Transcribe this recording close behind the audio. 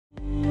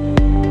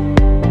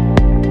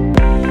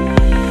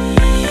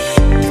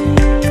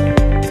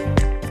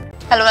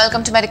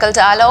welcome to Medical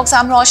Dialogues.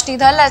 I'm Roshni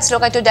Dhar. Let's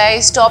look at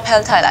today's top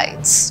health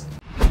highlights.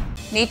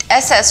 NEET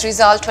SS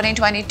Result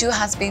 2022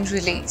 has been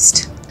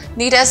released.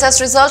 NEET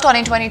SS Result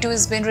 2022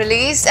 has been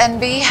released.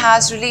 NB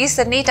has released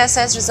the NEET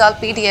SS Result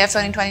PDF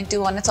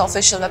 2022 on its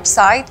official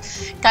website.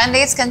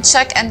 Candidates can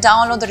check and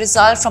download the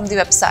result from the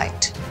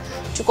website.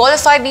 To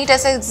qualify NEET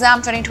SS exam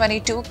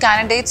 2022,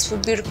 candidates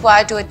would be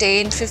required to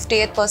attain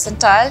 58th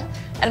percentile.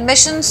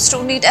 Admissions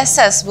through NEET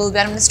SS will be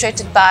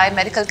administered by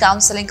Medical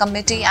Counselling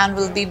Committee and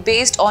will be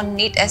based on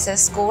NEET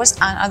SS scores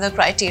and other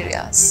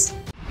criteria.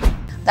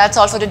 That's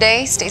all for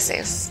today. Stay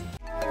safe.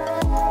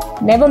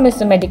 Never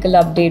miss a medical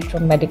update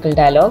from Medical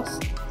Dialogues.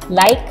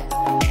 Like,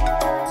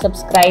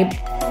 subscribe,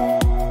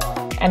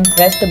 and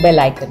press the bell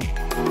icon.